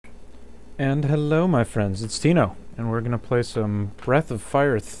And hello, my friends, it's Tino, and we're going to play some Breath of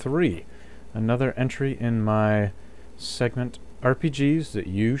Fire 3, another entry in my segment, RPGs that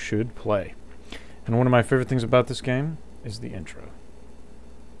you should play. And one of my favorite things about this game is the intro.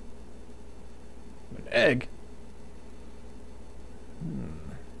 An egg?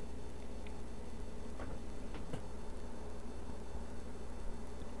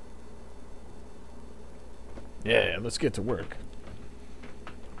 Yeah, let's get to work.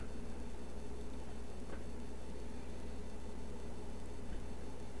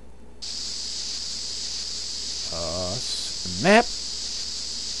 Snap!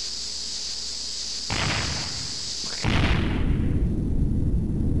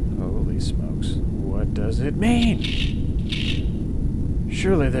 Holy smokes. What does it mean?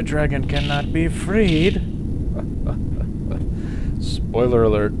 Surely the dragon cannot be freed. Spoiler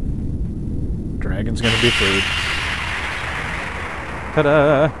alert. Dragon's gonna be freed.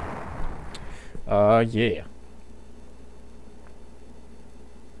 Ta-da! Yeah.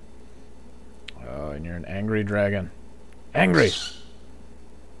 Oh, and you're an angry dragon. Angry!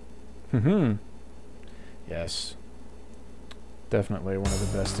 Yes. Definitely one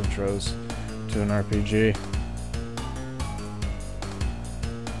of the best intros to an RPG.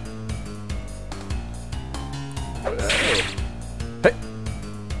 Hey!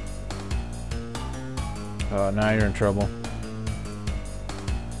 Oh, now you're in trouble.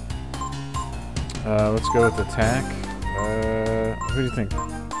 Let's go with attack. Who do you think?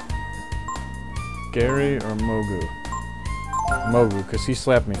 Gary or Mogu? Mogu, because he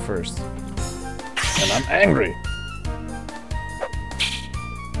slapped me first. And I'm angry!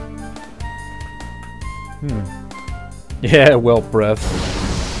 Yeah, whelp breath.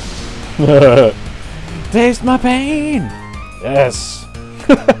 Taste my pain! Yes!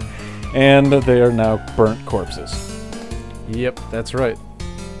 And they are now burnt corpses. Yep, that's right.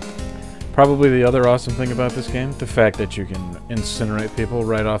 Probably the other awesome thing about this game, the fact that you can incinerate people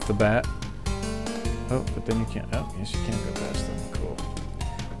right off the bat. Oh, but then you can't. Oh, yes, you can go past them. Cool.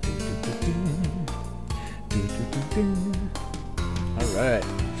 Alright.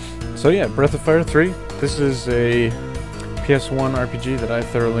 So yeah, Breath of Fire 3. This is a PS1 RPG that I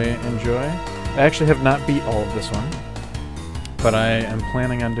thoroughly enjoy. I actually have not beat all of this one, but I am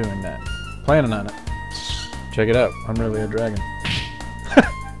planning on doing that. Planning on it. Check it out. I'm really a dragon.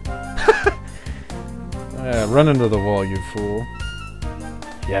 Run into the wall, you fool.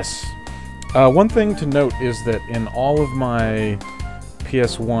 Yes. One thing to note is that in all of my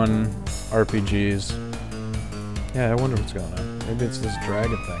PS1 RPGs... Yeah, I wonder what's going on. Maybe it's this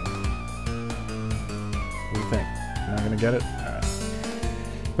dragon thing. What do you think? You're not gonna get it? Alright.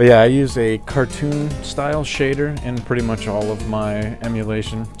 But yeah, I use a cartoon-style shader in pretty much all of my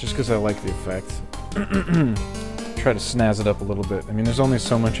emulation, just because I like the effect. Try to snazz it up a little bit. I mean, there's only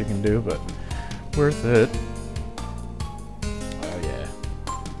so much you can do, but worth it.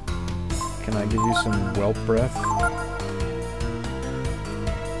 Can I give you some whelp breath?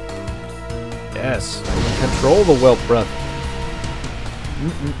 Yes, I can control the whelp breath.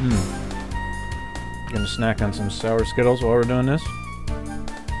 Gonna snack on some sour Skittles while we're doing this?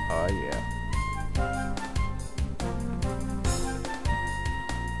 Oh yeah.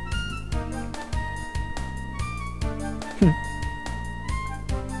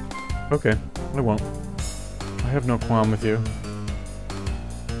 Okay, I won't. I have no qualm with you.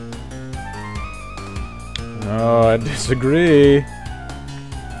 No, I disagree.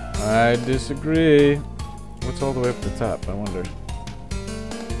 I disagree. What's all the way up the top, I wonder?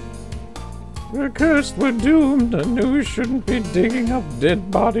 We're cursed, we're doomed. I knew we shouldn't be digging up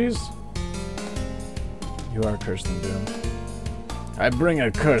dead bodies. You are cursed and doomed. I bring a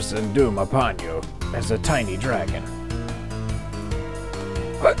curse and doom upon you as a tiny dragon.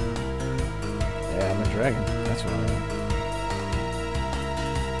 What? Yeah, I'm a dragon. That's what I am.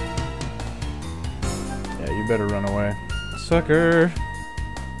 You better run away. Sucker!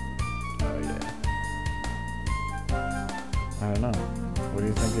 Oh, yeah. I don't know. What do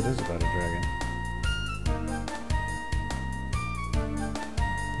you think it is about a dragon?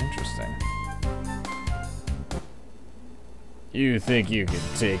 Interesting. You think you can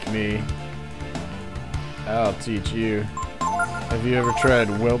take me? I'll teach you. Have you ever tried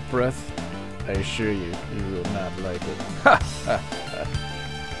whelp breath? I assure you, you will not like it. Ha! Ha! Ha!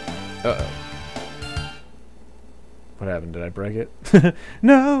 Uh-oh. What happened? Did I break it?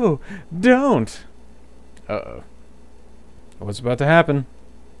 No! Don't! Uh-oh. What's about to happen?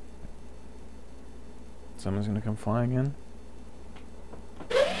 Someone's gonna come flying in?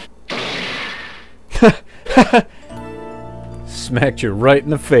 Smacked you right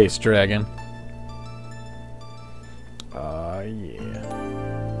in the face, dragon. Yeah.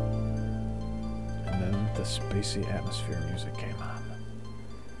 the spacey atmosphere music came on.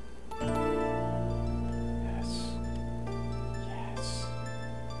 Yes. Yes.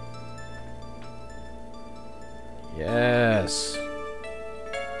 Yes.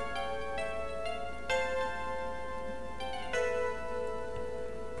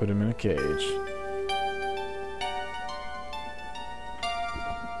 Put him in a cage.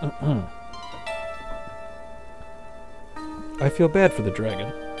 I feel bad for the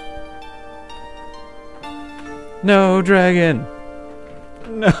dragon. No, dragon!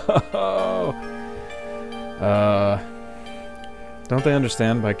 No! Don't they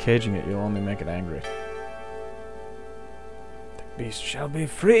understand by caging it, you'll only make it angry? The beast shall be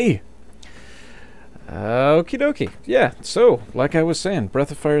free! Okie dokie. Yeah, so, like I was saying,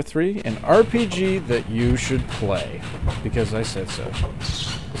 Breath of Fire 3, an RPG that you should play. Because I said so.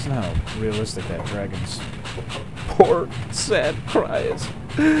 Listen how realistic that dragon's poor, sad cry is.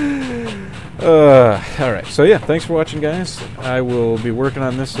 Alright, so yeah, thanks for watching, guys. I will be working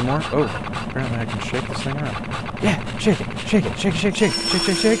on this some more. Oh, apparently I can shake this thing around. Yeah, shake it, shake it, shake, shake, shake, shake,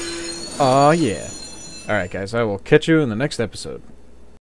 shake, shake. Aw, yeah. Alright, guys, I will catch you in the next episode.